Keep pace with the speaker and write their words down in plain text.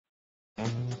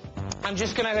I'm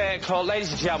just going to call,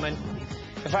 ladies and gentlemen,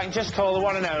 if I can just call the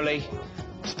one and only,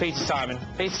 it's Peter Simon.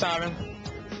 Peter Simon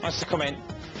wants to come in.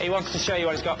 He wants to show you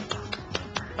what he's got.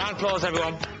 Round of applause,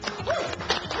 everyone.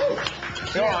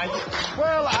 You all right?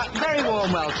 Well, very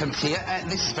warm welcome to you.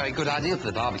 This is a very good idea for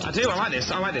the barbecue. I do, I like this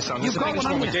song. It's the biggest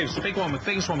one we do. It's the big one, the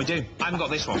biggest one we do. I haven't got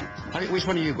this one. Which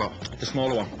one have you got? The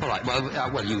smaller one. All right,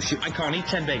 well, you should... I can't eat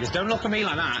 10 burgers. Don't look at me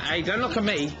like that, hey? Don't look at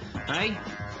me, hey?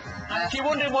 If you're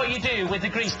wondering what you do with the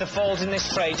grease that falls in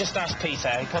this tray, just ask Peter.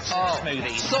 He puts it in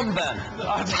smoothies. Sunburn.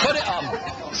 Put it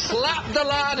on. Slap the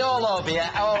lard all over you.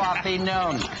 Oh, I've been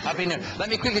known. Let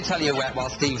me quickly tell you while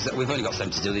Steve's... We've only got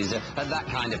 7 to do these at that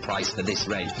kind of price for this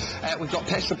range. We've got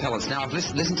pest repellents. Now,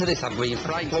 listen to this. I'm being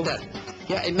frightened to death.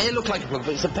 Yeah, it may look like a plug,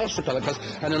 but it's a pest repellent because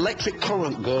an electric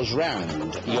current goes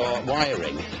round your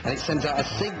wiring and it sends out a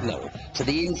signal to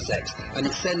the insects and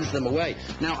it sends them away.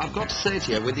 Now, I've got to say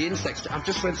to you, with the insects, I've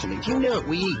just read something. Do you know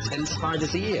we eat 10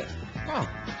 spiders a year? Oh.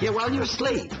 Yeah, while you're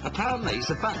asleep. Apparently, it's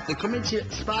a fact. They come into your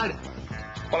spider...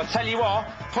 Well, I tell you what,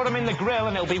 put them in the grill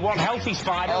and it'll be one healthy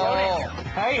spider, won't it?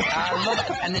 Hey? I love it.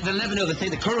 And they'll never know the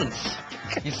currents,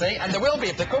 you see. And there will be,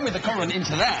 if they come with the current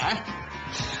into there...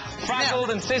 Fraggled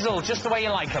and sizzled, just the way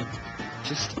you like them.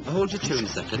 Just hold your tune a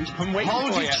second. I'm waiting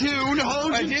for you.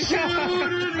 Hold your tune!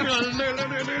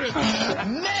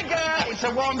 Mega! It's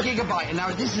a 1 gigabyte. And now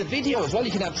this is a video as well.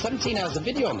 You can have 17 hours of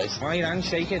video on this. Why are your hands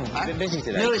shaking? You've been busy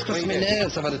today. No, it's because my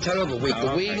nerves. I've had a terrible week. The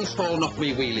wheel's fallen off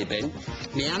my wheelie bin.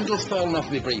 My handle's fallen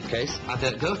off my briefcase. I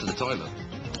don't go to the toilet.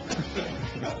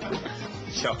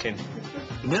 Shocking.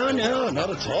 No, not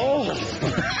at all.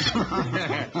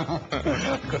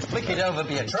 Could flick it over,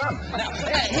 be a tram. Now,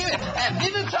 here,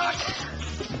 Vivid Talk.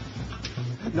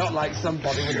 Not like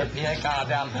somebody with a beer car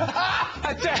down.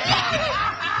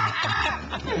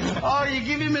 Oh, you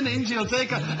give him an inch, he'll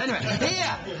take it. Anyway,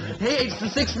 here, it's the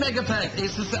 6 megapeg.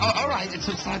 It's the... all right, it's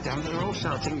upside down. They're all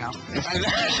shouting now.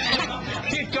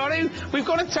 You've got to... We've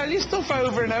got to tell you stuff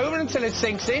over and over until it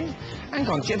sinks in. Hang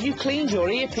on, have you cleaned your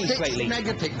earpiece lately? 6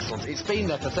 megapixels. It's been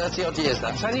there for 30-odd years now.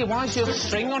 I tell you, why is your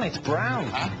string on? It's brown.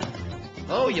 Huh?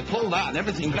 Oh, you pull that and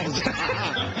everything goes.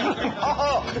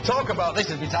 Oh, talk about this.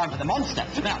 It'll be time for the monster.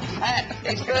 Now,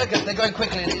 it's burgers. They're going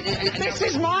quickly. This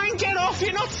is mine. Get off.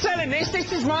 You're not selling this.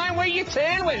 This is mine. Wait your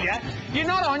turn, will you? You're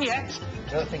not on yet.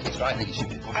 I don't think it's right that you should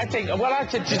be. I think... Well,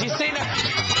 did you see that?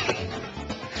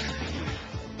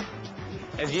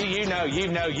 As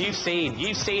you've seen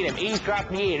him. He's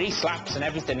grabbed me ear, he slaps and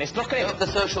everything. Look at him. The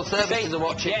social services are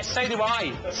watching. Yes, so do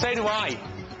I.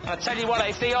 And I tell you what,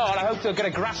 if they are, I hope they're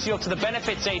going to grass you up to the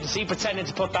benefits agency pretending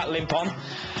to put that limp on.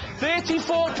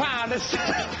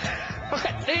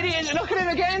 £34. There he is. Look at him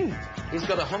again. He's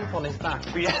got a hump on his back.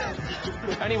 Yeah.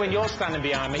 Only when you're standing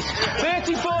behind me.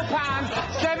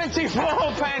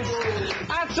 £34.74.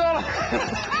 That's all.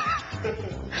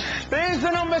 There's the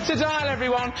number to dial,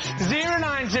 everyone.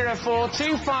 0904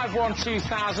 251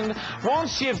 2000.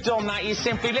 Once you've done that, you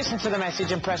simply listen to the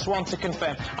message and press 1 to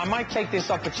confirm. I might take this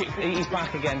opportunity. He's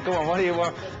back again. Go on, what do you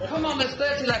want? Come on, there's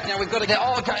 30 left now. We've got to get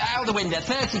all out the window.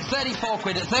 34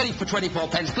 quid at 30 for 24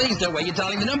 pence. Please don't wait. You're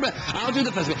dialing the number. I'll do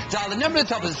the first bit. Dial the number at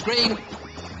the top of the screen.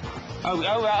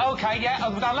 Okay, yeah.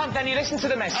 Then you listen to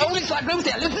the message. Oh, it's like Bruce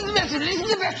there. Listen to the message. Listen to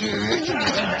the message.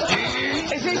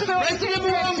 Is this the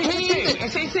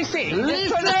Is this it?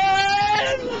 Listen!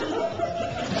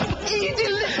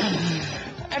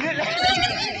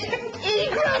 He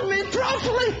grabbed me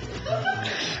properly.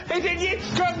 He did you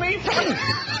grab me properly?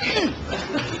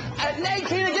 At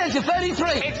 19 again to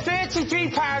 33. It's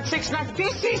 £33.69.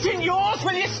 This isn't yours.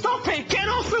 Will you stop it? Get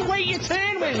off and wait your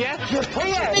turn, will you? You're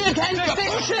pushing me again. I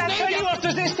tell you what,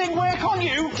 does this thing work on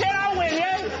you? Get out, will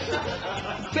you?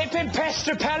 Flipping pest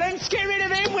repellents. Get rid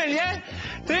of him, will you?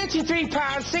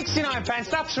 £33.69.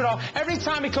 That's right. Every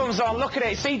time he comes on, look at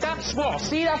it. See, that's what?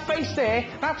 See that face there?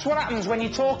 That's what happens when you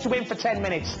talk to him for 10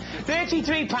 minutes.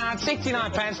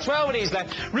 £33.69. 12 it is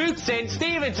left. Ruth's in,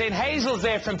 Stephen's in, Hazel's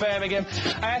there from Birmingham.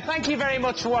 Thank you very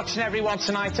much for watching, everyone,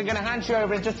 tonight. I'm going to hand you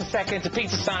over in just a second to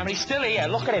Peter Simon. He's still here.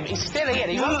 Look at him. He's still here.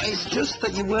 No, it's just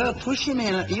that you were pushing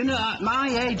me. You know, at my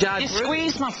age, You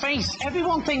squeezed my face.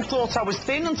 Everyone thought I was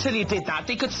thin until you did that.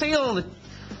 They could see all the...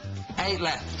 8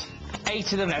 left.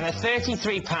 8 of them there.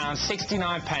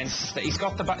 £33.69. He's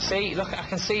got the back. See, look, I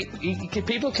can see.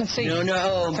 People can see.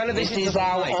 No. Television this is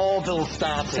how Orville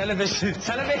started. Television.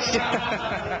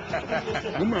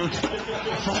 Come on.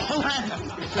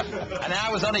 And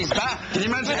I was on his back. Can you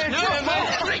imagine? No,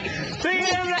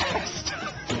 rest.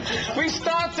 We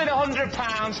starts at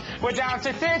 £100. We're down to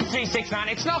 33.69.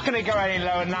 It's not going to go any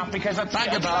lower than that because that's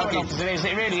Bag of bargain. as it is.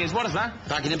 It really is. What is that?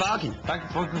 Back in the bargain.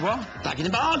 What? Back in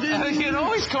the bargain. You're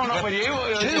always coming up with you.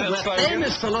 We're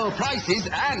famous for low prices,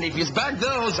 and if you bag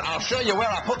those, I'll show you where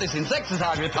I put this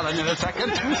insecticide repellent in a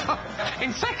second.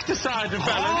 Insecticide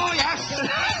repellent? Oh, yes!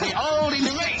 The old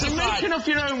insecticide. You're making up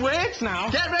your own words now.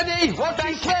 Get ready! Watch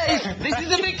this case! This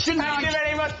is eviction Thank you night!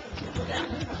 very much.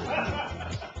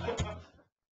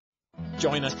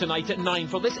 Join us tonight at 9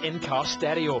 for this in-car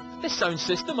stereo. This sound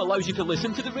system allows you to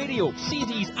listen to the radio,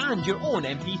 CDs and your own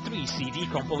MP3 CD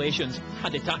compilations. A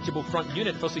detachable front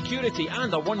unit for security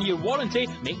and a 1-year warranty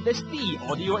make this the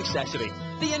audio accessory.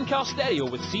 The in-car stereo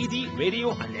with CD,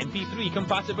 radio and MP3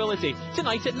 compatibility.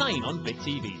 Tonight at 9 on Big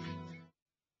TV.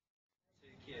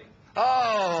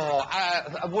 Oh,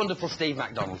 a wonderful Steve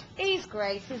MacDonald. He's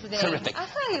great, isn't he? Terrific. I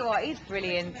tell you what, he's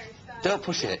brilliant. Don't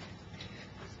push it.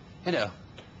 You know.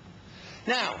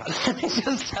 Now, let me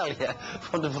just tell you,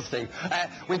 wonderful Steve,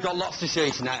 we've got lots to show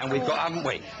you tonight, and we've got, haven't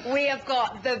we? We have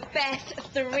got the best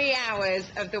 3 hours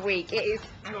of the week. It is...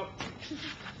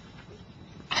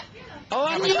 Oh,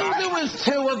 I knew there was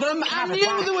 2 of them. I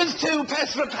knew there was 2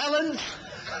 pest repellents.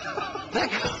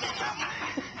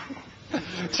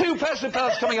 2 pest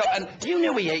repellents coming up, and you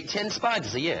knew we ate 10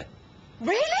 spiders a year.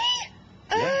 Really?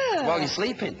 Yeah. While you're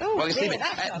sleeping. Oh, while you're dear, sleeping.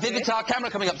 that's not Vivitar camera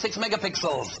coming up, 6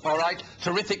 megapixels. All right.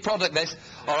 Terrific product, this.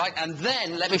 All right. And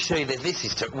then let me show you that this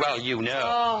is, well, you know.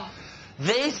 Oh,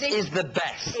 This is the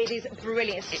best. it is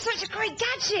brilliant. It's such a great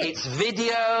gadget. It's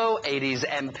video. It is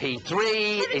MP3.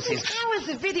 It is hours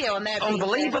of video on there.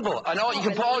 unbelievable. I know you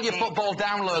can put all your Unbelievable. football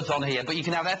downloads on here, but you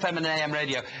can have FM and AM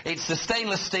radio. It's a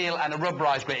stainless steel and a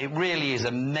rubberized grade. It really is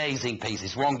an amazing piece.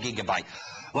 It's 1 gigabyte.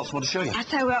 Lots more to show you. I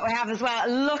tell you what we have as well.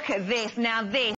 Look at this. Now this